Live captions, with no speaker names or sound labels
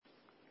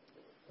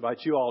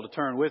Invite you all to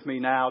turn with me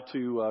now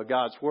to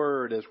God's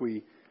Word as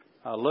we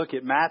look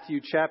at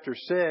Matthew chapter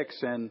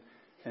 6, and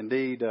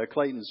indeed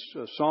Clayton's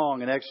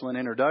song, an excellent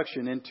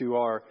introduction into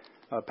our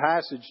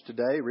passage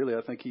today. Really,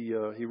 I think he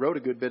wrote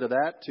a good bit of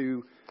that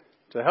to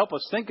help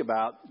us think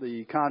about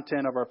the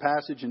content of our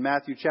passage in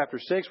Matthew chapter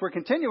 6. We're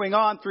continuing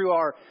on through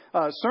our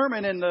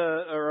sermon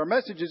our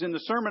messages in the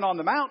Sermon on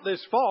the Mount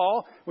this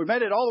fall. We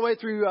made it all the way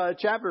through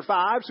chapter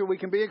 5, so we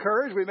can be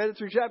encouraged. We made it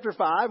through chapter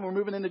 5, and we're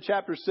moving into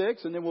chapter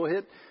 6, and then we'll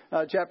hit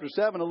chapter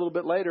 7 a little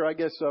bit later, I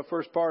guess,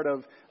 first part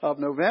of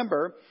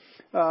November.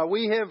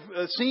 We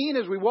have seen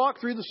as we walk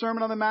through the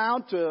Sermon on the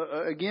Mount,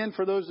 again,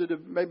 for those that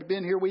have maybe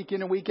been here week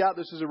in and week out,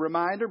 this is a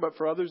reminder, but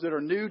for others that are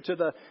new to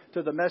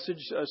the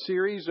message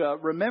series,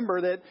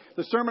 remember that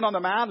the Sermon on the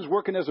Mount is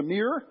working as a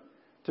mirror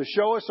to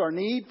show us our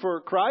need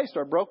for Christ,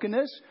 our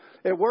brokenness.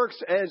 It works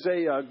as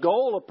a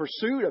goal, a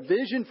pursuit, a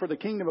vision for the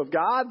kingdom of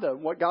God,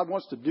 what God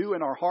wants to do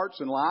in our hearts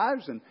and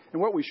lives, and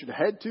what we should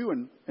head to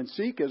and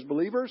seek as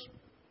believers.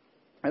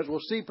 As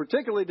we'll see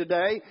particularly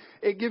today,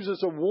 it gives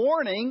us a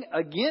warning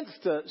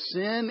against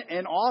sin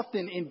and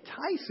often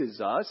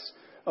entices us,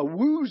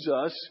 woos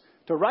us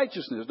to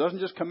righteousness. It doesn't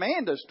just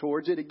command us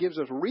towards it. It gives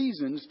us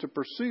reasons to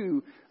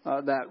pursue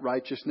that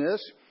righteousness.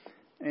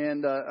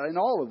 And in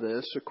all of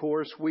this, of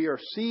course, we are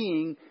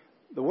seeing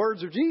the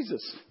words of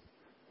Jesus.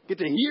 Get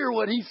to hear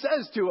what He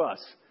says to us.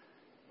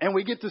 And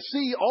we get to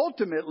see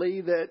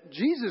ultimately that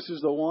Jesus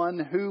is the one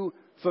who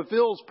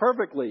fulfills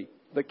perfectly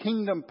the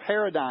kingdom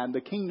paradigm,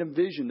 the kingdom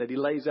vision that He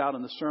lays out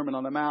in the Sermon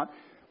on the Mount,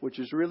 which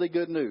is really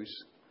good news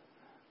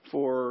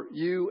for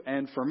you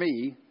and for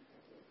me,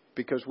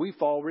 because we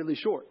fall really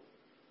short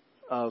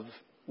of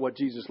what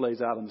Jesus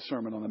lays out in the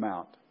Sermon on the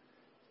Mount.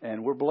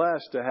 And we're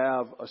blessed to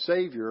have a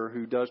Savior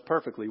who does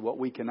perfectly what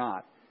we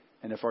cannot.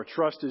 And if our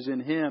trust is in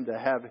Him, to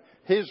have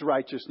His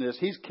righteousness,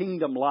 His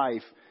kingdom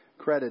life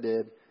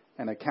credited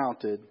and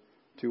accounted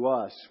to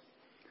us.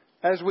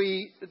 As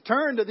we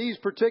turn to these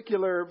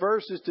particular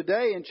verses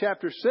today in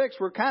chapter 6,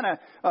 we're kind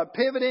of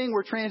pivoting.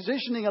 We're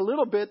transitioning a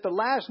little bit. The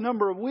last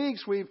number of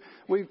weeks,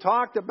 we've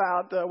talked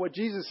about what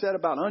Jesus said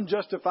about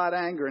unjustified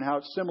anger and how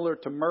it's similar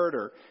to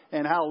murder,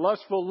 and how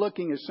lustful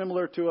looking is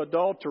similar to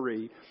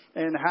adultery,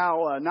 and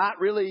how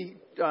not really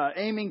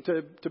aiming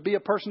to be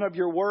a person of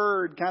your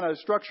word, kind of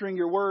structuring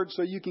your words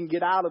so you can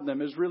get out of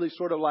them, is really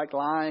sort of like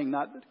lying,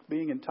 not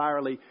being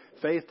entirely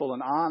faithful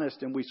and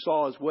honest. And we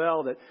saw as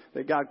well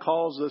that God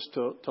calls us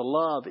to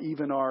love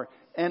even our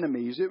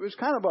enemies. It was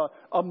kind of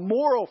a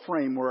moral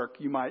framework,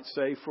 you might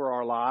say, for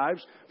our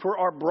lives, for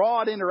our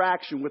broad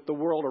interaction with the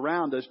world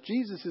around us.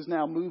 Jesus is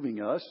now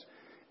moving us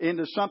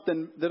into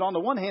something that on the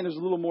one hand is a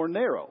little more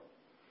narrow.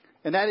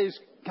 And that is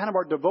kind of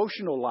our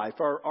devotional life,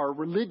 our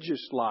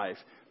religious life.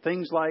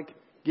 Things like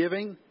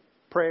giving,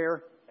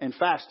 prayer, and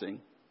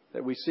fasting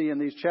that we see in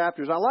these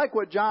chapters. I like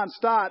what John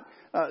Stott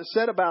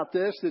said about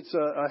this. It's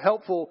a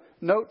helpful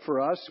note for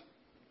us.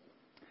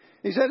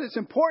 He said it's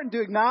important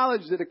to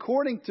acknowledge that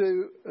according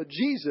to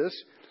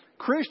Jesus,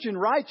 Christian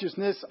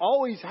righteousness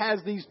always has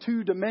these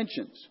two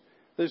dimensions.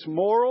 This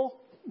moral,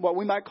 what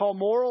we might call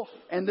moral,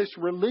 and this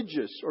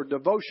religious or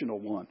devotional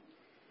one.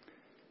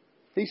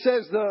 He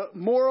says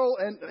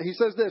he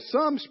says this: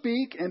 some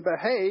speak and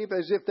behave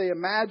as if they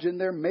imagine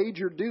their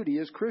major duty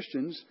as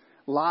Christians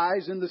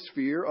lies in the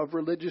sphere of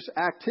religious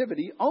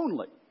activity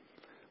only,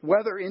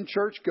 whether in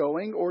church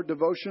going or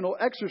devotional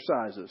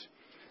exercises.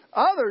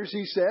 Others,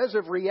 he says,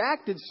 have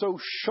reacted so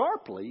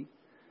sharply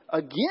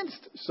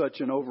against such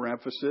an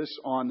overemphasis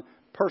on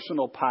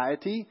personal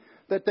piety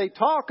that they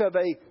talk of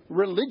a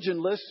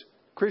religionless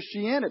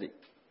Christianity.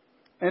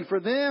 And for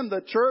them,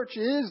 the church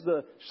is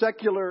the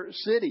secular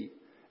city.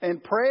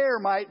 And prayer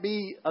might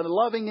be a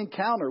loving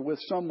encounter with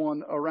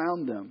someone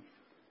around them.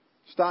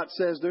 Stott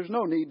says there's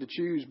no need to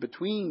choose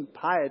between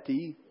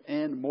piety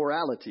and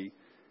morality,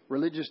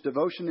 religious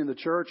devotion in the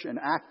church and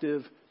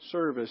active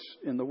service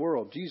in the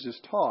world. Jesus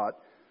taught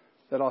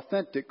that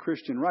authentic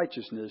Christian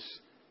righteousness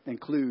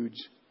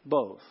includes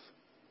both.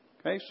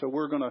 Okay, so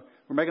we're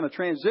making a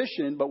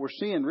transition, but we're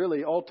seeing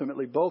really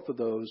ultimately both of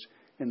those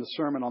in the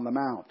Sermon on the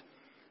Mount.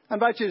 I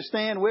invite you to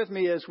stand with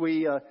me as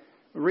we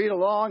read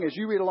along, as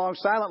you read along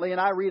silently and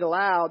I read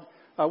aloud.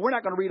 We're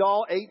not going to read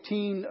all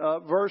 18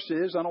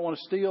 verses. I don't want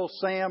to steal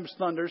Sam's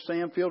thunder.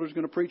 Sam Fielder's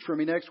going to preach for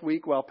me next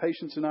week while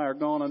Patience and I are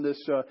gone on this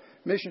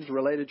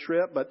missions-related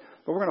trip. But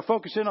we're going to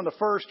focus in on the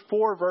first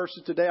 4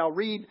 verses today. I'll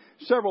read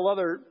several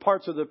other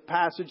parts of the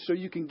passage so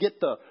you can get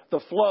the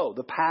flow,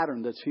 the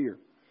pattern that's here.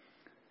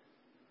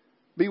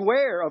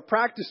 Beware of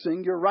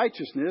practicing your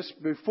righteousness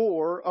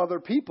before other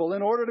people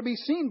in order to be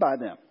seen by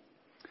them.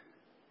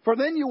 For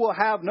then you will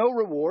have no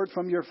reward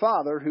from your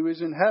Father who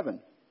is in heaven.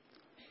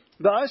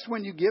 Thus,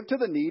 when you give to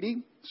the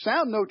needy,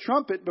 sound no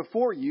trumpet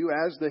before you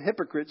as the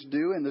hypocrites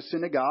do in the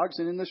synagogues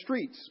and in the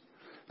streets,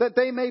 that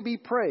they may be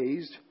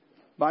praised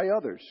by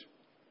others.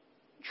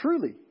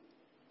 Truly,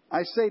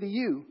 I say to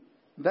you,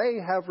 they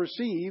have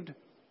received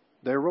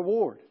their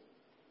reward.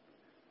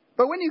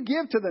 But when you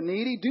give to the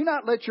needy, do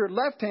not let your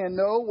left hand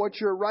know what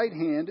your right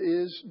hand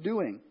is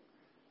doing,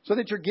 so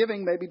that your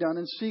giving may be done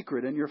in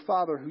secret, and your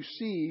Father who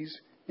sees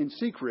in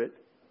secret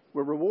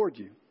will reward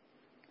you.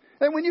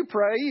 And when you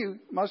pray, you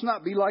must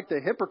not be like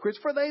the hypocrites,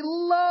 for they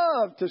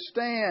love to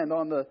stand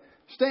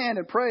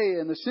and pray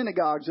in the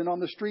synagogues and on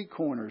the street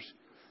corners,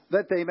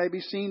 that they may be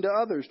seen to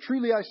others.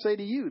 Truly I say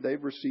to you,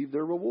 they've received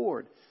their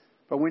reward.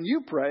 But when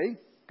you pray,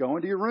 go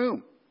into your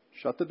room,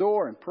 shut the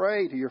door, and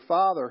pray to your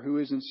Father who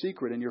is in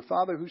secret, and your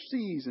Father who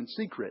sees in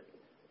secret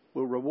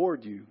will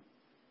reward you.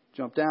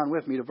 Jump down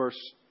with me to verse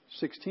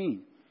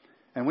 16.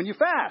 And when you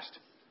fast,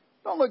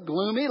 don't look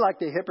gloomy like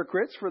the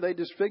hypocrites, for they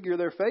disfigure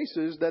their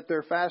faces, that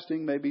their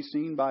fasting may be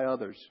seen by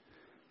others.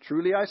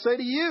 Truly I say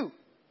to you,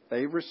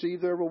 they've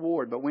received their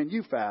reward. But when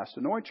you fast,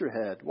 anoint your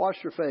head, wash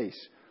your face,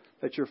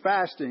 that your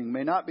fasting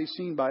may not be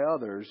seen by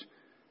others,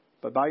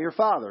 but by your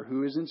Father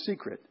who is in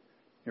secret.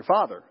 Your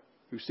Father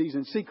who sees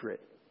in secret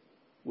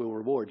will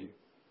reward you.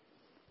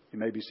 You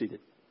may be seated.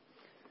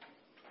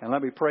 And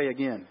let me pray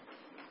again.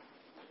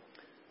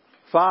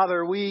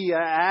 Father, we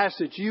ask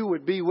that you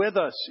would be with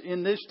us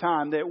in this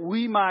time, that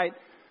we might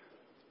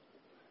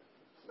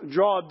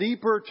draw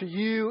deeper to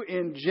you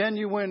in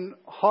genuine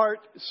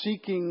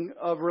heart-seeking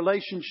of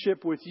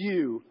relationship with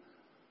you.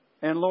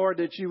 And Lord,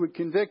 that you would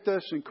convict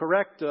us and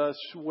correct us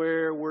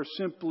where we're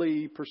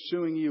simply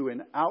pursuing you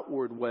in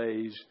outward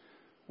ways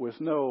with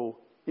no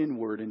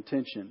inward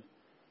intention.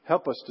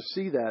 Help us to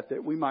see that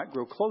we might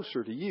grow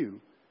closer to you,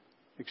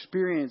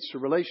 experience a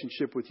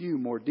relationship with you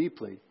more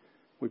deeply.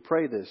 We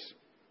pray this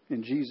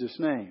in Jesus'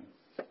 name.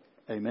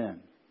 Amen.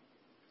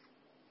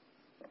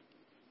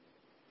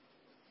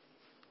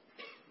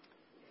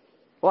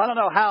 Well, I don't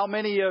know how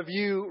many of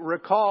you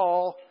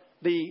recall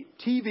the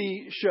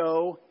TV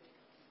show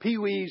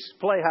Pee-wee's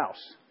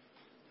Playhouse,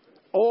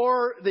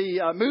 or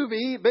the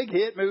movie, big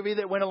hit movie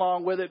that went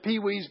along with it,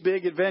 Pee-wee's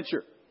Big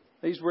Adventure.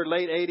 These were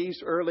late 80s,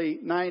 early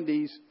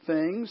 90s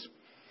things.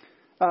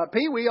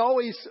 Pee-wee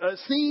always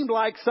seemed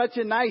like such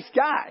a nice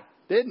guy,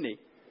 didn't he?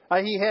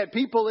 He had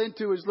people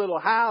into his little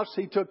house.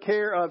 He took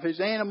care of his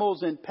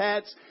animals and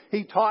pets.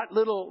 He taught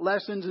little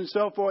lessons and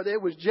so forth.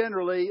 It was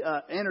generally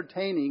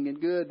entertaining and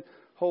good,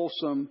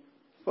 wholesome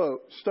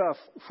stuff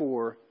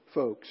for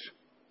folks.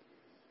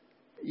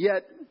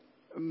 Yet,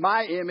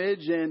 my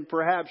image, and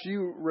perhaps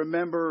you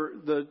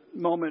remember the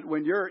moment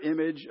when your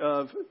image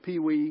of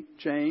Pee-wee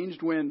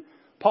changed, when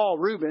Paul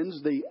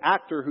Rubens, the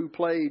actor who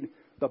played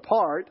the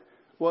part,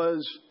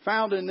 was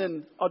found in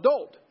an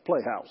adult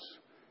playhouse,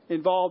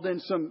 involved in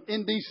some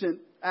indecent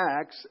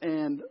acts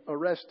and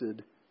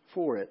arrested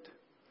for it.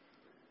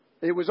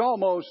 It was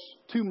almost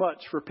too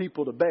much for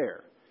people to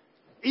bear.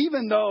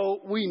 Even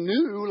though we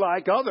knew,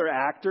 like other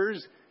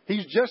actors,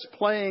 he's just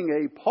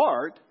playing a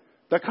part,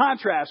 the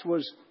contrast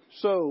was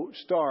so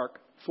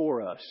stark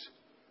for us.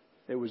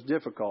 It was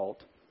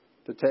difficult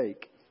to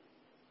take.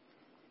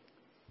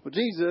 Well,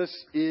 Jesus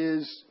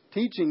is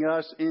teaching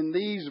us in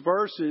these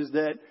verses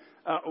that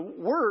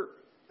we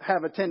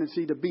have a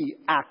tendency to be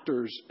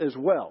actors as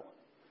well.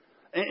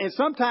 And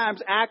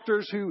sometimes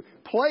actors who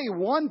play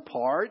one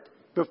part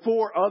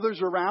before others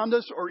around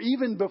us, or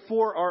even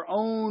before our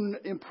own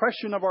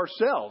impression of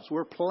ourselves.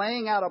 We're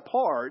playing out a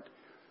part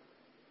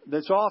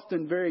that's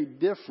often very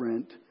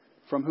different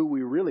from who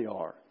we really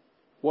are,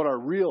 what our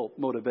real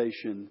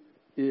motivation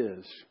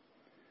is.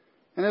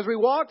 And as we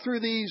walk through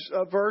these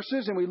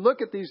verses and we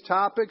look at these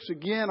topics,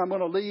 again, I'm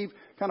going to leave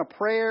kind of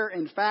prayer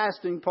and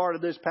fasting part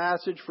of this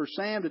passage for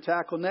Sam to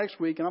tackle next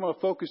week. And I'm going to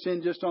focus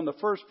in just on the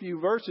first few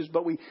verses.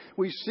 But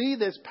we see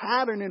this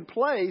pattern in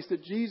place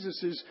that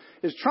Jesus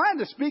is trying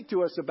to speak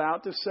to us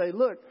about, to say,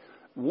 look,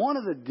 one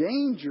of the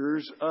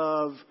dangers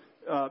of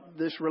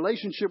this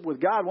relationship with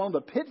God, one of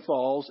the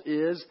pitfalls,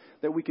 is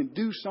that we can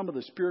do some of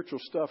the spiritual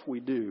stuff we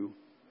do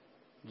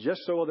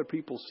just so other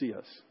people see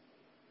us.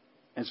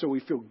 And so we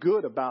feel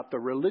good about the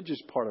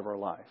religious part of our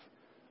life.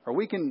 Or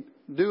we can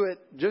do it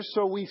just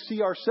so we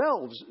see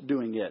ourselves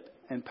doing it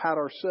and pat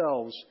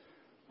ourselves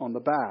on the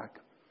back.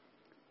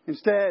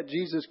 Instead,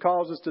 Jesus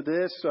calls us to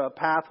this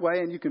pathway,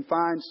 and you can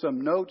find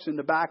some notes in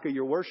the back of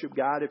your worship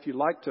guide if you'd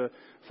like to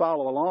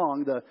follow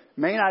along. The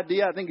main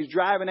idea I think he's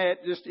driving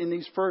at just in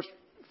these first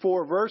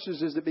 4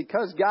 verses is that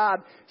because God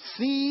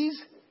sees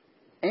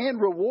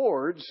and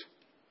rewards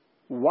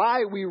why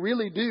we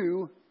really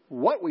do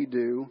what we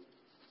do,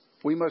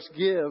 we must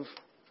give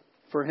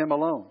for Him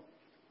alone.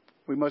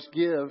 We must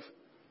give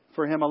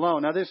for Him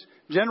alone. Now, this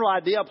general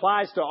idea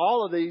applies to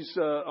all of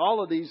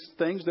these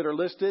things that are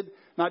listed,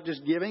 not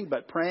just giving,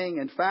 but praying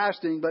and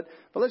fasting. But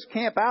let's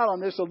camp out on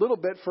this a little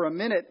bit for a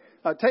minute.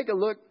 Take a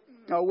look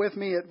with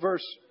me at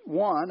verse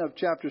 1 of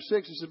chapter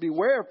 6. It says,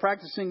 "Beware of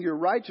practicing your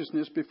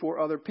righteousness before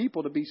other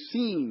people to be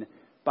seen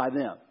by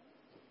them."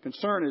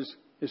 Concern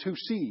is who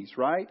sees,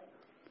 right?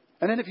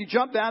 And then if you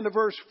jump down to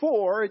verse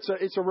 4,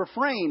 it's a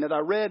refrain that I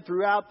read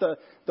throughout the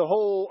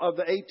whole of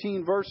the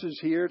 18 verses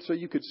here so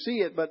you could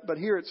see it. But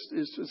here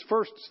it's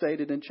first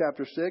stated in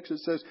chapter 6. It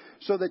says,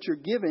 "So that your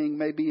giving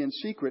may be in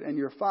secret, and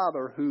your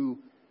Father who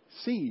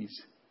sees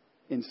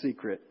in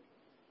secret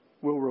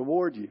will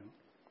reward you."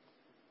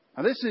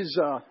 Now this is,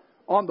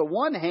 on the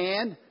one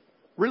hand,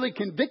 really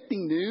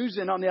convicting news.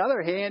 And on the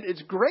other hand,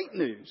 it's great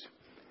news.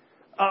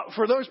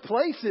 For those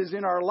places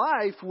in our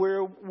life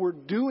where we're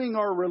doing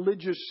our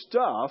religious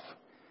stuff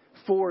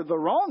for the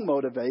wrong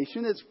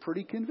motivation, it's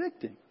pretty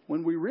convicting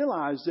when we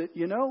realize that,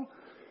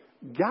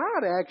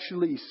 God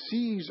actually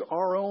sees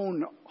our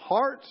own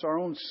hearts, our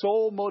own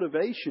soul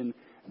motivation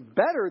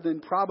better than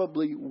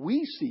probably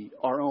we see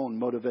our own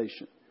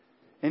motivation.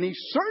 And He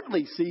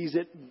certainly sees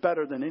it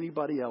better than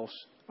anybody else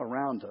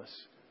around us.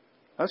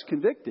 That's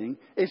convicting.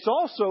 It's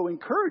also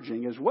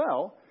encouraging as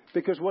well,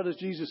 because what does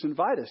Jesus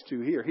invite us to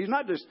here? He's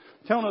not just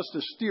telling us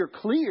to steer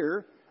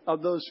clear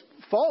of those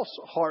false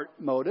heart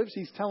motives.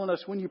 He's telling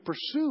us when you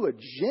pursue a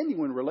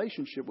genuine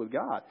relationship with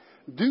God,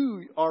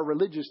 do our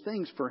religious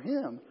things for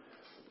Him,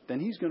 then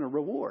He's going to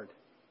reward.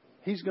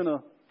 He's going to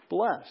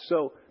bless.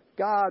 So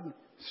God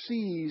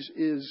sees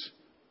is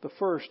the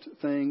first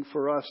thing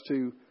for us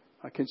to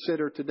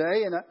consider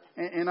today.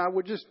 And I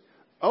would just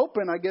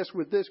open, I guess,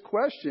 with this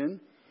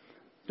question.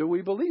 Do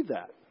we believe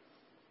that?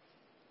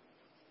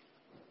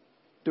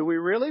 Do we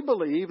really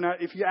believe? Now,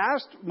 if you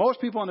asked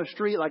most people on the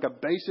street like a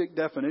basic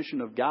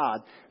definition of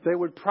God, they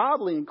would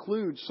probably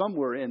include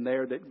somewhere in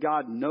there that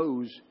God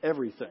knows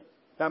everything.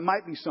 That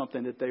might be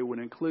something that they would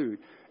include.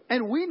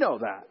 And we know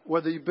that,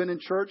 whether you've been in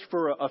church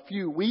for a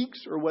few weeks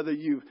or whether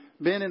you've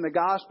been in the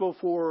gospel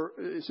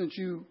since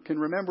you can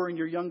remember in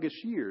your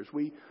youngest years.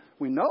 We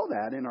know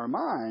that in our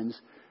minds.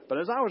 But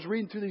as I was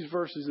reading through these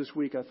verses this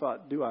week, I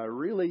thought, do I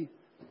really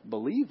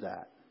believe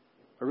that?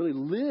 I really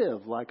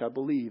live like I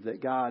believe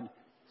that God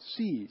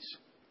sees.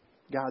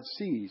 God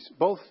sees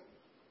both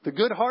the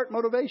good heart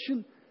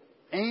motivation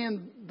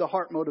and the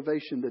heart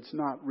motivation that's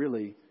not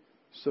really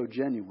so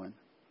genuine.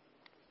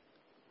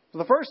 So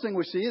the first thing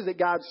we see is that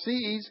God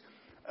sees.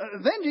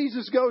 Then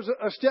Jesus goes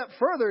a step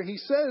further. He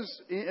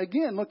says,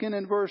 again, looking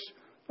in verse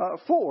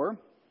 4,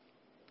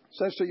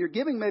 says, so your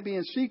giving may be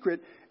in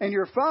secret, and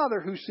your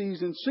Father who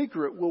sees in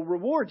secret will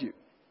reward you.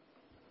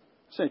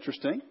 It's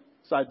interesting,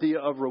 this idea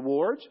of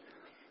rewards.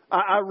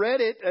 I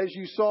read it, as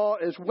you saw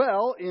as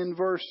well, in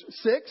verse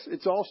 6.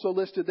 It's also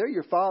listed there.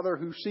 Your Father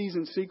who sees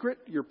in secret,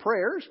 your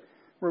prayers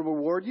will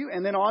reward you.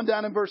 And then on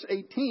down in verse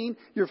 18,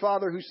 your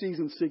Father who sees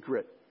in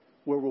secret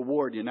will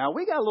reward you. Now,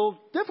 we got a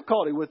little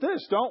difficulty with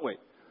this, don't we?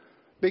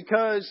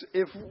 Because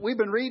if we've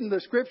been reading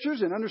the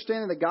Scriptures and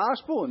understanding the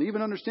Gospel and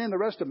even understanding the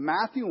rest of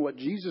Matthew and what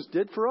Jesus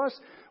did for us,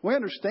 we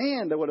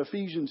understand that what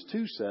Ephesians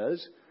 2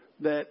 says,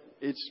 that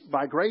it's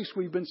by grace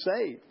we've been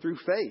saved through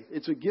faith.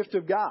 It's a gift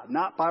of God,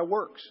 not by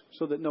works,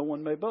 so that no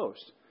one may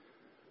boast.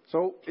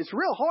 So it's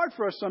real hard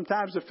for us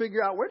sometimes to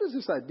figure out where does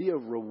this idea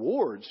of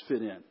rewards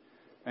fit in.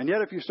 And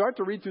yet if you start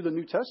to read through the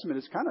New Testament,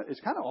 it's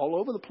kind of all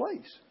over the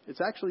place.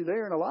 It's actually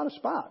there in a lot of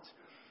spots.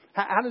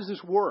 How does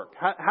this work?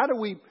 How do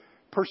we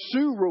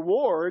pursue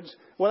rewards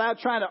without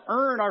trying to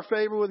earn our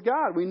favor with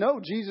God? We know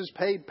Jesus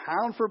paid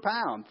pound for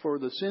pound for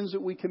the sins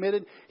that we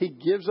committed. He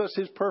gives us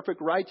His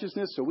perfect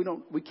righteousness, so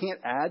we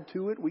can't add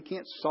to it. We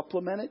can't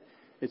supplement it.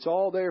 It's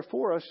all there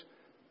for us.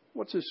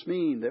 What's this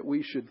mean that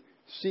we should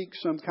seek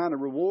some kind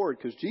of reward?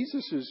 Because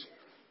Jesus is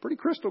pretty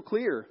crystal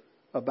clear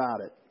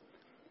about it.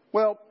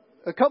 Well,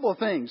 a couple of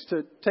things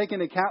to take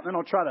into account, and then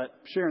I'll try to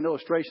share an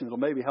illustration that will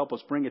maybe help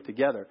us bring it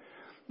together.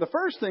 The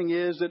first thing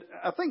is that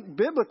I think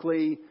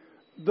biblically,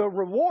 the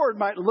reward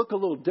might look a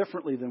little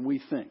differently than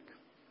we think.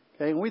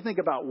 Okay, when we think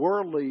about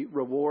worldly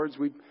rewards,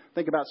 we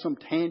think about some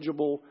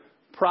tangible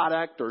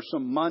product or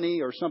some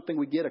money or something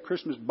we get, a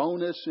Christmas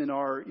bonus in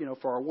our,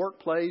 for our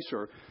workplace,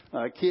 or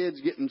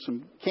kids getting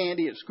some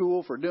candy at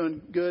school for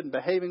doing good and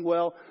behaving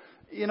well.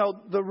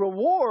 The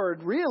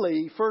reward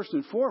really, first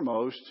and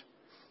foremost,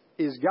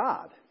 is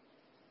God,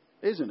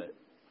 isn't it?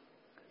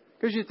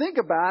 Because you think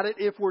about it,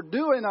 if we're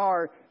doing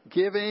our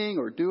giving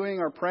or doing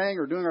our praying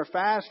or doing our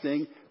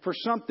fasting for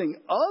something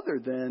other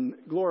than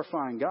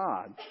glorifying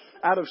God,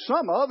 out of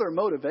some other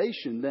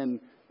motivation than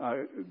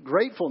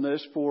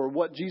gratefulness for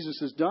what Jesus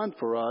has done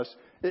for us,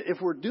 if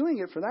we're doing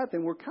it for that,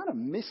 then we're kind of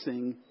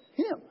missing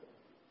Him.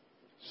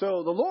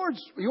 So the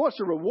He wants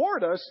to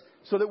reward us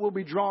so that we'll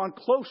be drawn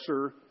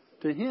closer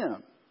to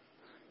Him.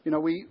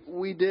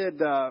 We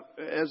did,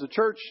 as a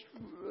church,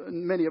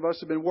 many of us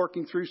have been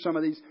working through some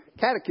of these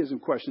catechism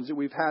questions that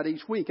we've had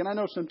each week. And I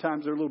know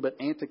sometimes they're a little bit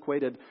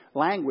antiquated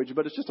language,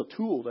 but it's just a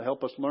tool to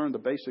help us learn the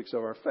basics of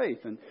our faith.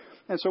 And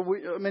so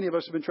many of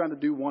us have been trying to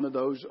do one of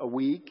those a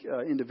week,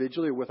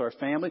 individually or with our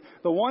family.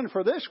 The one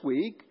for this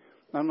week,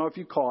 I don't know if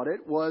you caught it,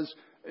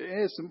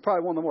 it's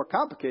probably one of the more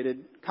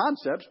complicated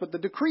concepts, but the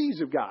decrees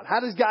of God. How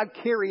does God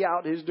carry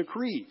out His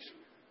decrees?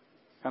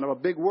 Kind of a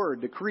big word,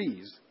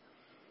 decrees.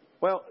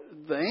 Well,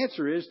 the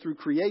answer is through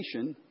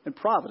creation and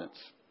providence.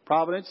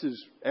 Providence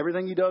is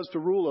everything He does to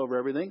rule over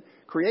everything.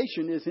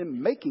 Creation is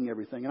Him making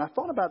everything. And I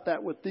thought about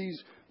that with these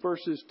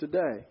verses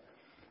today.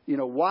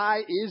 Why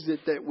is it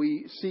that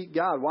we seek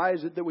God? Why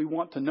is it that we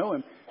want to know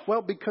Him?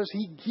 Well, because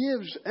He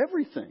gives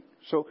everything.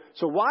 So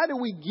why do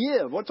we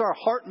give? What's our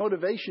heart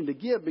motivation to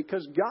give?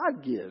 Because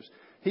God gives.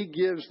 He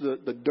gives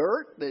the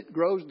dirt that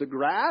grows the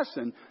grass,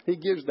 and He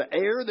gives the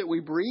air that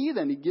we breathe,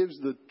 and He gives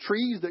the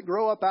trees that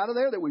grow up out of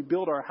there that we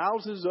build our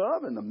houses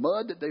of, and the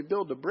mud that they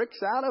build the bricks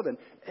out of, and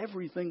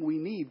everything we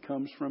need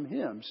comes from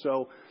Him.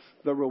 So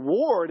The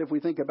reward, if we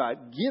think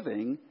about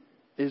giving,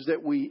 is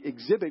that we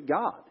exhibit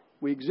God.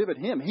 We exhibit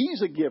Him.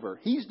 He's a giver.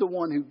 He's the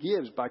one who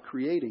gives by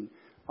creating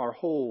our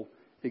whole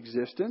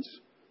existence.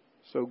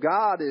 So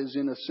God is,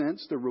 in a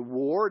sense, the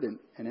reward and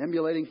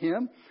emulating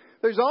Him.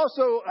 There's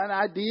also an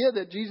idea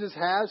that Jesus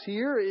has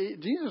here.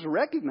 Jesus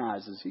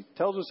recognizes, He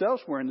tells us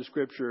elsewhere in the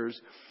Scriptures,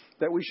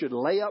 that we should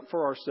lay up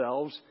for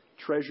ourselves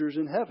treasures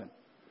in heaven.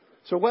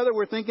 So whether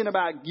we're thinking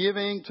about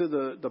giving to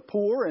the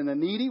poor and the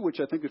needy,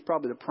 which I think is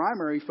probably the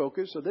primary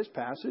focus of this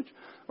passage,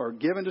 or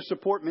giving to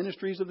support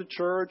ministries of the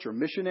church or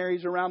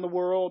missionaries around the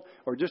world,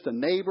 or just a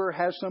neighbor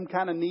has some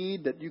kind of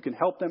need that you can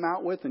help them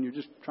out with and you're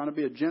just trying to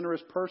be a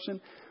generous person,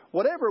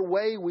 whatever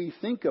way we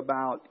think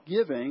about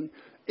giving,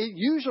 it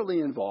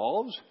usually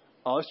involves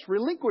us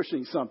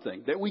relinquishing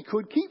something that we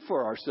could keep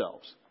for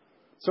ourselves.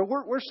 So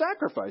we're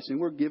sacrificing.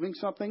 We're giving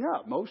something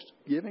up. Most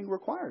giving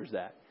requires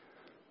that.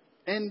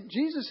 And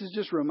Jesus is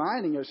just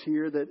reminding us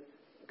here that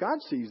God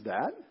sees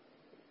that.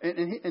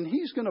 And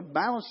He's going to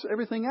balance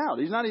everything out.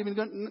 He's not even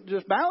going to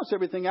just balance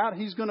everything out.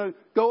 He's going to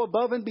go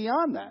above and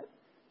beyond that.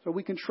 So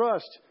we can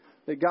trust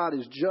that God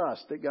is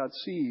just, that God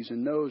sees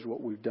and knows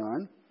what we've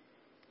done.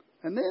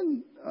 And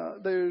then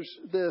there's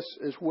this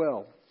as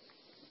well.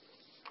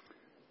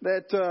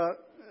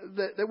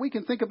 That we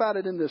can think about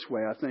it in this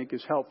way, I think,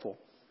 is helpful.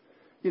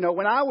 You know,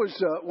 when I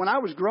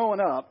was growing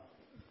up,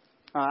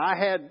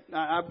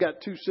 I've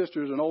got two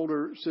sisters, an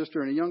older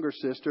sister and a younger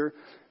sister.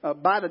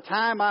 By the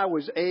time I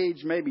was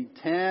age maybe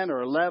 10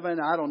 or 11,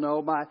 I don't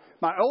know,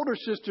 my older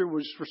sister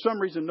was for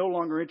some reason no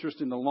longer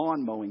interested in the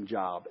lawn mowing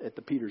job at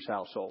the Peters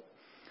household.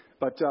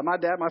 But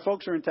my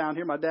folks are in town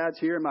here. My dad's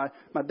here. My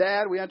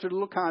dad, we entered a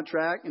little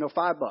contract,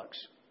 $5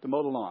 to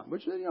mow the lawn,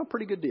 which is, a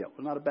pretty good deal.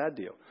 It's not a bad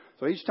deal.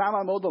 So each time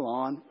I mowed the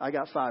lawn, I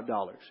got $5.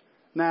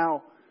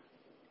 Now,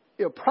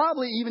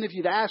 probably even if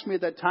you'd asked me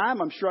at that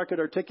time, I'm sure I could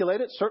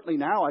articulate it. Certainly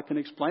now I can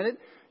explain it.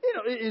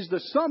 Is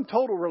the sum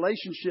total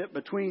relationship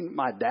between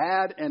my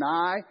dad and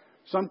I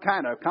some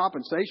kind of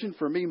compensation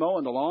for me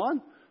mowing the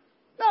lawn?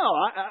 No,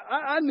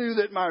 I knew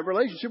that my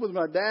relationship with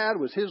my dad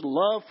was his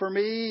love for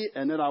me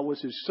and that I was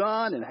his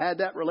son and had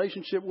that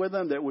relationship with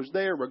him that was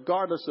there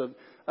regardless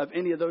of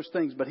any of those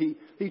things. But he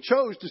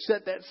chose to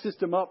set that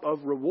system up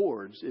of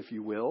rewards, if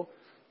you will,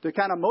 to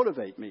kind of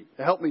motivate me,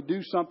 to help me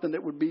do something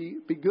that would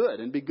be good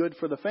and be good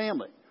for the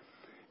family.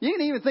 You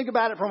can even think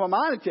about it from a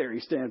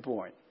monetary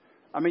standpoint.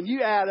 I mean,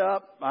 you add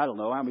up, I don't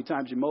know how many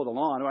times you mow the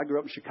lawn. I grew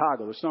up in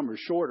Chicago. The summer's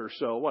shorter.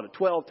 So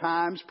 12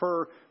 times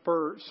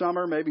per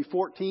summer, maybe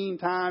 14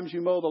 times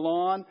you mow the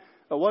lawn.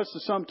 What's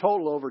the sum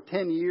total over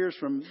 10 years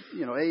from,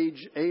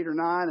 age 8 or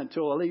 9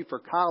 until I leave for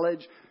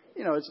college?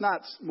 It's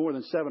not more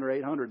than $700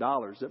 or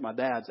 $800 that my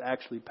dad's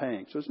actually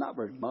paying. So it's not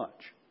very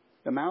much.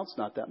 The amount's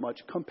not that much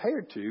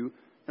compared to,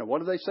 what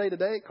do they say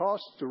today it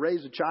costs to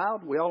raise a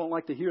child? We all don't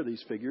like to hear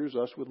these figures,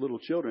 us with little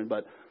children,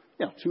 but,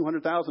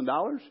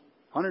 $200,000?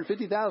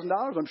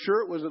 $150,000. I'm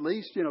sure it was at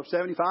least,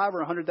 $75,000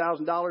 or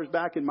 $100,000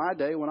 back in my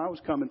day when I was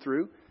coming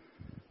through.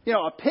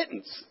 A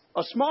pittance,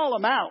 a small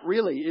amount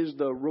really is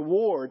the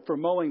reward for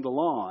mowing the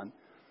lawn.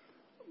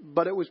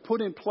 But it was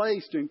put in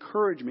place to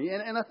encourage me.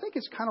 And I think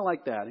it's kind of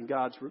like that in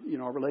God's,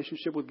 our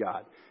relationship with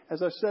God.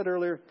 As I said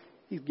earlier,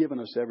 He's given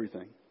us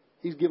everything.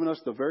 He's given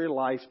us the very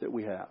life that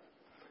we have.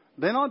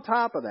 Then on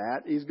top of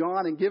that, He's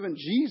gone and given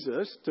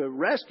Jesus to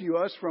rescue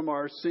us from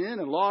our sin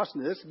and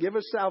lostness, give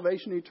us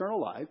salvation and eternal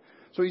life.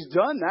 So He's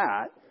done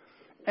that.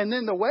 And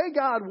then the way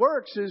God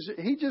works is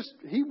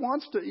He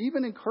wants to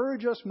even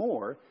encourage us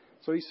more.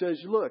 So He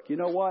says, look, you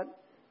know what?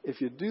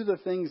 If you do the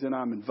things that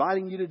I'm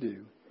inviting you to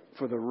do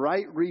for the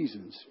right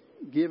reasons,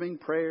 giving,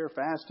 prayer,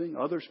 fasting,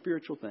 other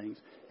spiritual things,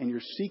 and you're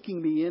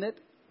seeking me in it,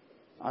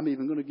 I'm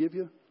even going to give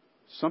you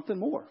something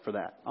more for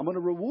that. I'm going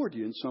to reward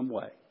you in some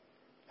way.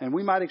 And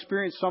we might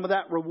experience some of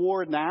that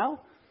reward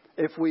now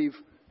if we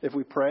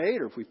prayed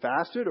or if we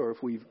fasted or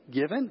if we've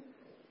given.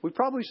 We've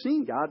probably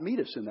seen God meet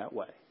us in that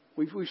way.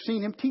 We've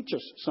seen Him teach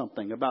us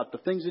something about the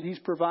things that He's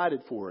provided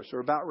for us or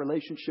about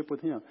relationship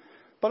with Him.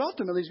 But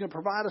ultimately, He's going to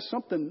provide us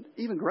something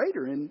even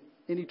greater in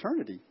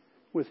eternity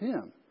with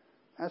Him.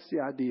 That's the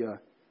idea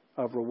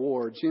of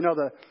rewards.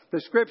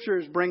 The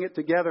Scriptures bring it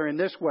together in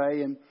this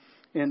way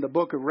in the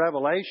book of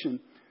Revelation.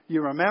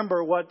 You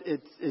remember what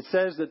it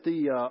says that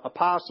the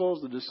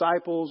apostles, the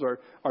disciples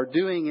are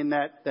doing in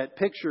that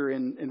picture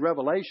in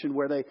Revelation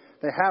where they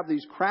have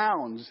these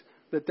crowns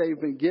that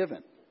they've been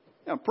given.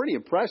 Pretty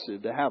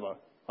impressive to have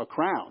a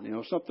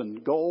crown,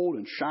 something gold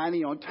and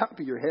shiny on top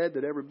of your head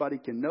that everybody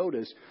can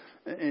notice.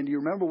 And do you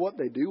remember what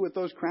they do with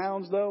those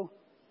crowns, though?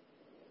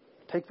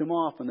 Take them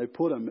off and they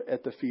put them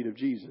at the feet of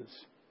Jesus.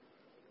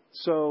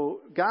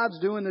 So God's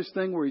doing this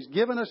thing where He's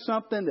given us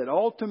something that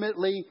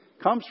ultimately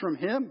comes from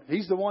Him.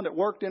 He's the one that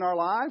worked in our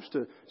lives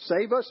to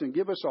save us and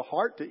give us a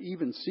heart to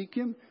even seek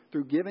Him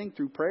through giving,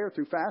 through prayer,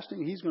 through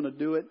fasting. He's going to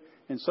do it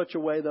in such a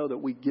way, though, that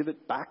we give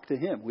it back to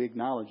Him. We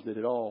acknowledge that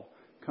it all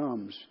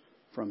comes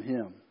from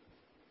Him.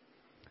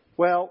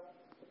 Well,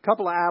 a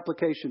couple of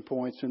application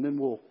points and then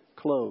we'll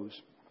close.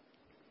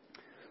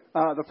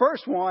 The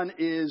first one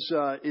is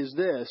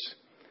this.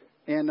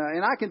 And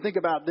I can think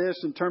about this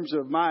in terms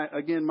of my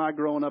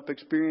growing up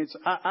experience.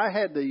 I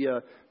had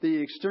the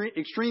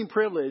extreme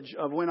privilege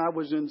of when I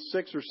was in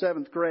 6th or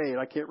 7th grade,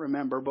 I can't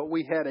remember, but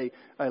we had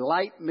a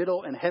light,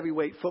 middle, and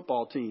heavyweight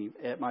football team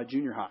at my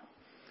junior high.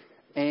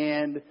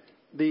 And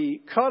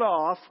the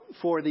cutoff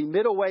for the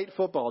middleweight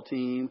football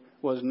team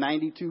was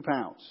 92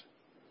 pounds.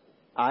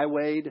 I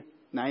weighed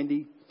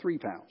 93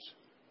 pounds.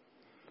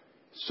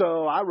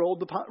 So I rode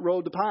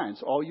the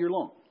pines all year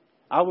long.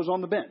 I was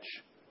on the bench.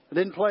 I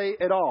didn't play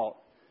at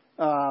all.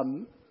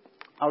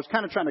 I was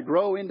kind of trying to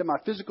grow into my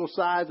physical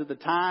size at the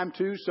time,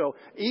 too. So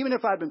even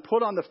if I'd been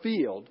put on the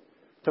field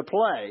to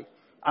play,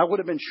 I would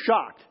have been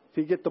shocked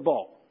to get the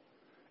ball.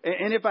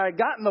 And if I had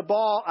gotten the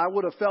ball, I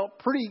would have felt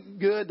pretty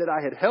good that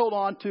I had held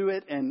on to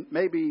it and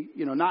maybe,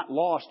 not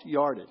lost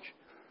yardage.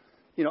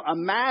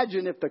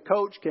 Imagine if the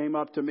coach came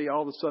up to me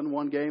all of a sudden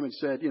one game and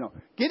said,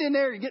 get in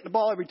there, you're getting the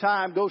ball every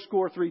time, go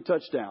score 3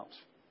 touchdowns.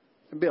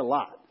 It'd be a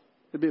lot.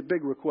 It'd be a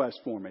big request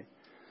for me.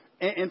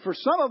 And for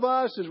some of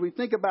us, as we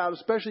think about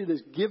especially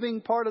this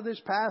giving part of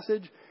this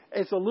passage,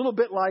 it's a little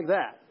bit like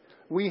that.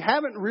 We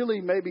haven't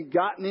really maybe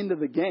gotten into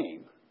the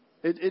game.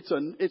 It's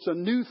a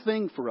new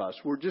thing for us.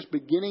 We're just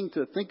beginning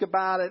to think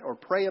about it or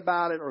pray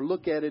about it or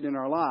look at it in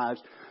our lives.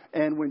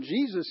 And when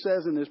Jesus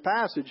says in this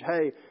passage,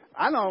 hey,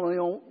 I not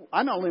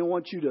only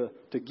want you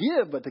to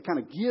give, but to kind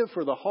of give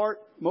for the heart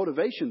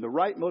motivation, the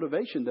right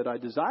motivation that I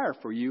desire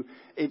for you,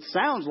 it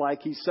sounds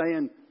like he's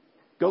saying,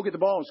 go get the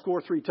ball and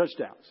score 3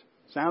 touchdowns.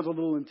 Sounds a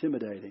little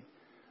intimidating.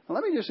 Now,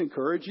 let me just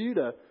encourage you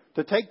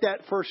to take that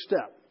first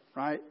step,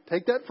 right?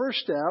 Take that first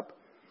step.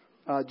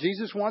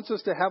 Jesus wants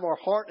us to have our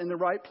heart in the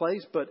right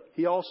place, but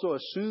he also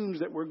assumes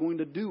that we're going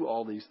to do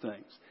all these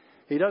things.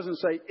 He doesn't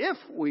say if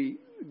we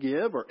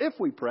give or if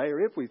we pray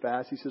or if we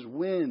fast. He says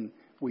when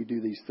we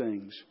do these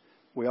things,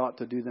 we ought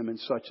to do them in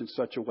such and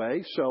such a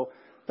way. So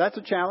that's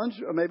a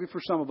challenge maybe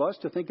for some of us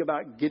to think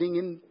about getting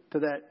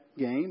into that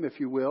game,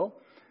 if you will.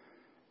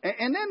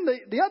 And then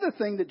the other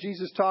thing that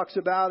Jesus talks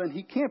about, and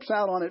he camps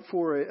out on it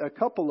for a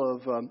couple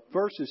of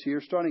verses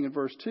here, starting in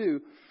verse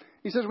 2.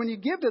 He says, when you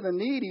give to the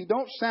needy,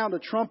 don't sound a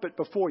trumpet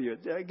before you.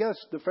 I guess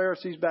the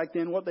Pharisees back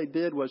then, what they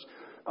did was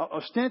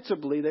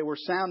ostensibly they were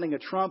sounding a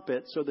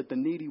trumpet so that the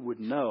needy would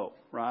know,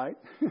 right?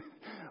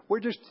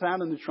 We're just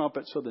sounding the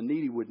trumpet so the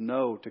needy would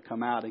know to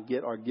come out and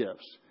get our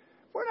gifts.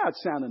 We're not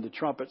sounding the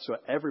trumpet so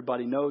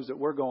everybody knows that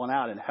we're going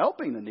out and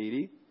helping the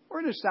needy.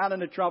 We're just sounding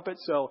the trumpet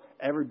so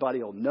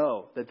everybody will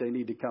know that they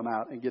need to come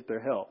out and get their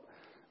help.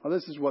 Well,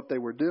 this is what they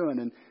were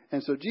doing.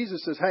 And so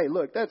Jesus says, hey,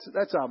 look,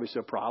 that's obviously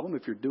a problem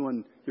if you're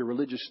doing your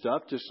religious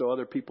stuff just so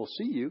other people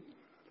see you.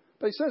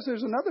 But he says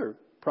there's another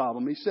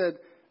problem. He said,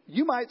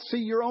 you might see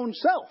your own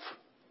self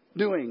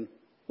doing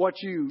what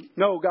you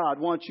know God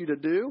wants you to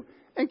do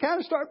and kind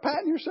of start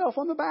patting yourself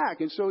on the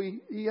back. And so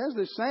he has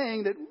this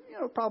saying that,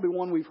 probably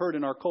one we've heard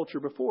in our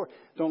culture before.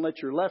 Don't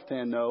let your left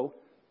hand know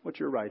what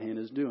your right hand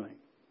is doing.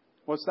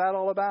 What's that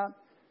all about?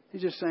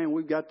 He's just saying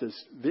we've got this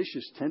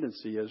vicious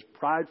tendency as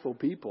prideful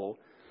people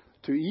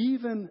to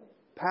even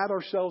pat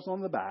ourselves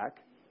on the back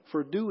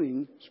for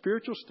doing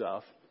spiritual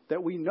stuff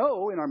that we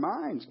know in our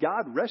minds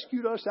God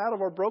rescued us out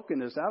of our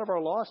brokenness, out of our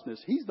lostness.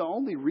 He's the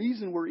only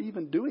reason we're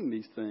even doing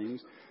these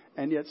things.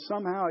 And yet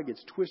somehow it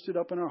gets twisted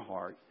up in our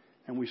heart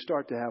and we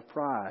start to have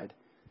pride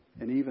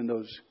in even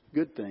those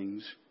good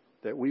things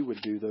that we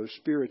would do, those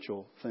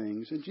spiritual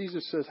things. And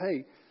Jesus says,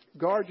 hey,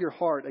 guard your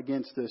heart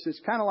against this.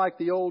 It's kind of like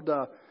the old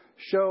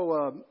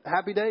show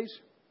Happy Days.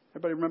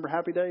 Everybody remember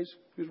Happy Days?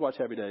 Who's watched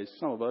Happy Days?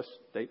 Some of us,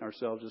 dating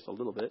ourselves just a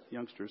little bit.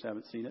 Youngsters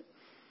haven't seen it.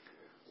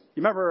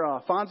 You remember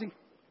Fonzie?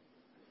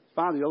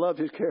 Fonzie, I loved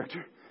his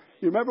character.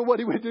 You remember what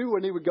he would do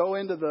when he would go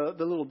into the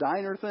little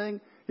diner thing?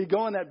 He'd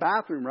go in that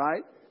bathroom,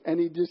 right? And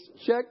he'd just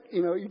check,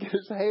 he'd get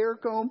his hair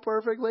combed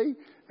perfectly,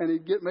 and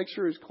he'd make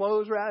sure his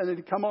clothes were out, and then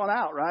he'd come on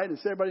out, right? And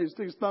so everybody would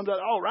stick his thumbs out,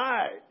 all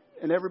right.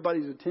 And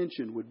everybody's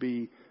attention would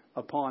be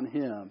upon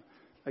him.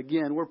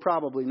 Again, we're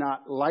probably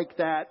not like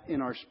that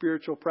in our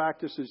spiritual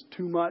practices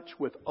too much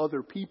with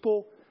other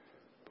people,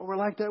 but we're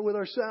like that with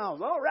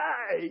ourselves. All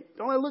right,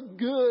 don't I look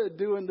good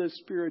doing this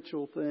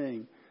spiritual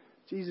thing?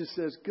 Jesus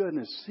says,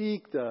 goodness,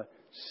 seek the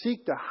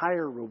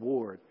higher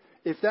reward.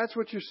 If that's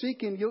what you're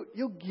seeking,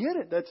 you'll get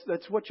it.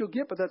 That's what you'll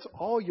get, but that's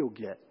all you'll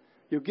get.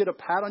 You'll get a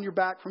pat on your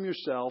back from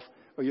yourself,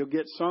 or you'll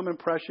get some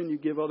impression you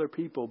give other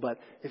people. But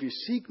if you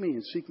seek me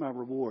and seek my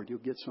reward, you'll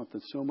get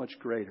something so much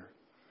greater.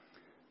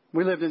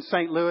 We lived in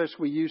St. Louis.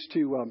 We used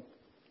to,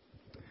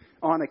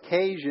 on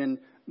occasion,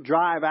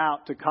 drive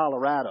out to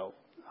Colorado.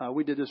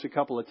 We did this a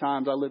couple of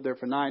times. I lived there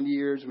for 9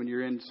 years. When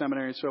you're in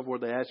seminary and so forth,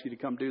 they ask you to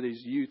come do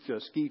these youth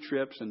ski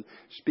trips and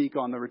speak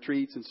on the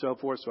retreats and so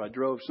forth. So I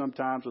drove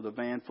sometimes with a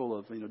van full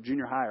of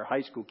junior high or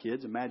high school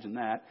kids. Imagine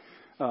that.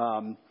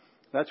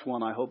 That's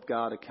one I hope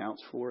God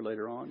accounts for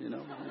later on.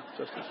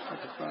 Just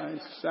a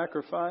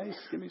sacrifice.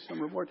 Give me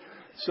some reward.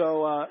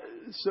 So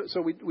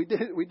we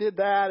did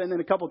that, and then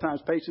a couple of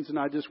times Patience and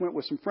I just went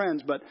with some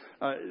friends. But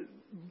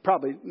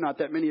probably not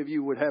that many of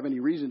you would have any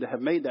reason to have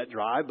made that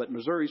drive. But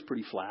Missouri's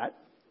pretty flat.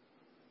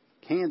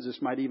 Kansas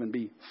might even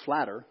be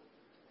flatter.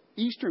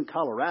 Eastern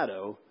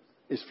Colorado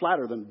is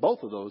flatter than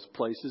both of those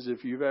places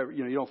if you've ever,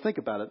 you don't think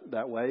about it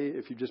that way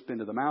if you've just been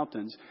to the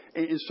mountains.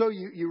 And so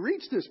you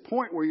reach this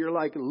point where you're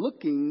like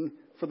looking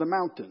for the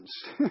mountains.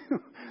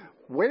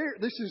 Where,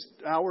 this is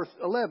hour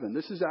 11,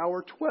 this is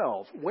hour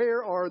 12.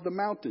 Where are the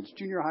mountains?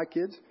 Junior high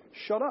kids,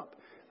 shut up.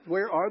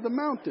 Where are the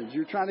mountains?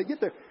 You're trying to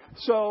get there.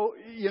 So,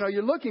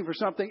 you're looking for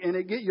something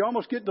and you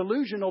almost get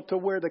delusional to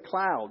where the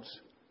clouds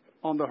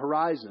on the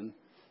horizon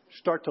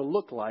start to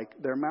look like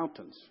they're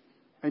mountains.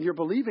 And you're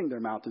believing they're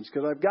mountains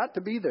because I've got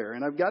to be there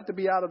and I've got to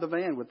be out of the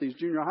van with these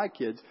junior high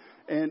kids.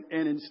 And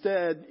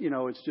instead,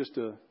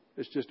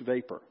 it's just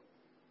vapor.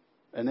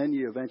 And then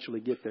you eventually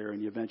get there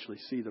and you eventually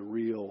see the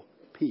real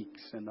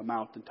peaks and the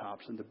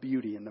mountaintops and the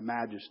beauty and the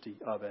majesty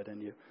of it.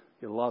 And you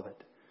love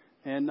it.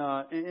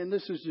 And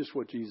this is just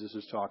what Jesus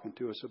is talking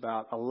to us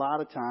about. A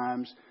lot of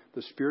times,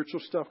 the spiritual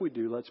stuff we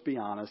do, let's be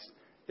honest,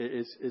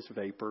 it's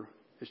vapor.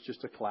 It's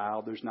just a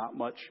cloud. There's not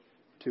much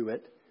to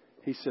it.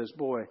 He says,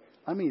 boy,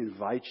 let me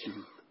invite you.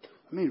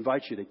 Let me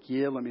invite you to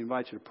give. Let me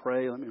invite you to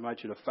pray. Let me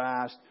invite you to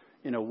fast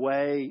in a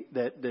way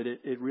that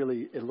it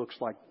really looks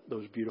like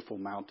those beautiful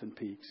mountain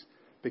peaks.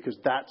 Because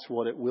that's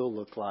what it will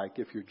look like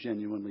if you're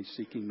genuinely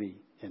seeking me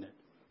in it.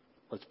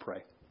 Let's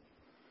pray.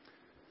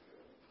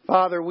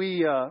 Father,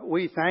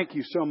 we thank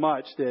you so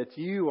much that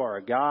you are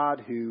a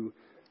God who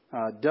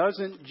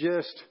doesn't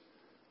just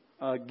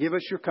give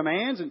us your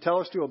commands and tell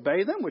us to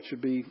obey them, which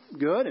would be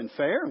good and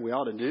fair, and we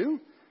ought to do.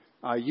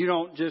 You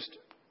don't just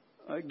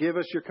give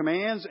us your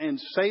commands and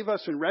save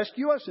us and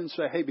rescue us and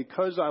say, hey,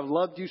 because I've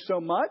loved you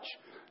so much,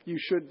 you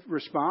should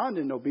respond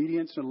in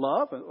obedience and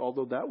love,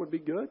 although that would be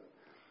good.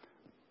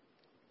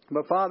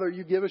 But Father,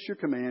 you give us your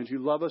commands, you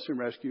love us and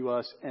rescue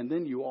us, and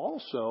then you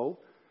also,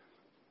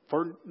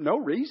 for no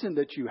reason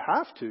that you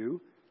have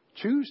to,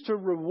 choose to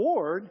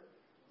reward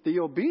the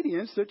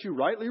obedience that you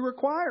rightly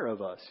require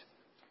of us.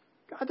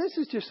 God, this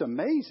is just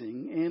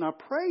amazing, and I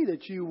pray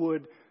that you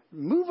would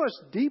move us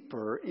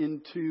deeper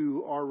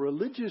into our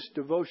religious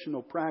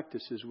devotional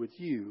practices with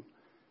you,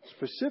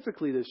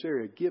 specifically this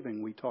area of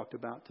giving we talked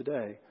about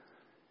today.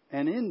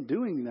 And in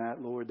doing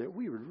that, Lord, that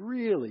we would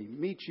really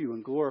meet you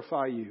and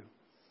glorify you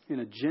in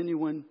a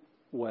genuine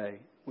way.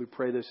 We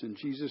pray this in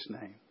Jesus'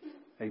 name.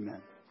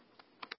 Amen.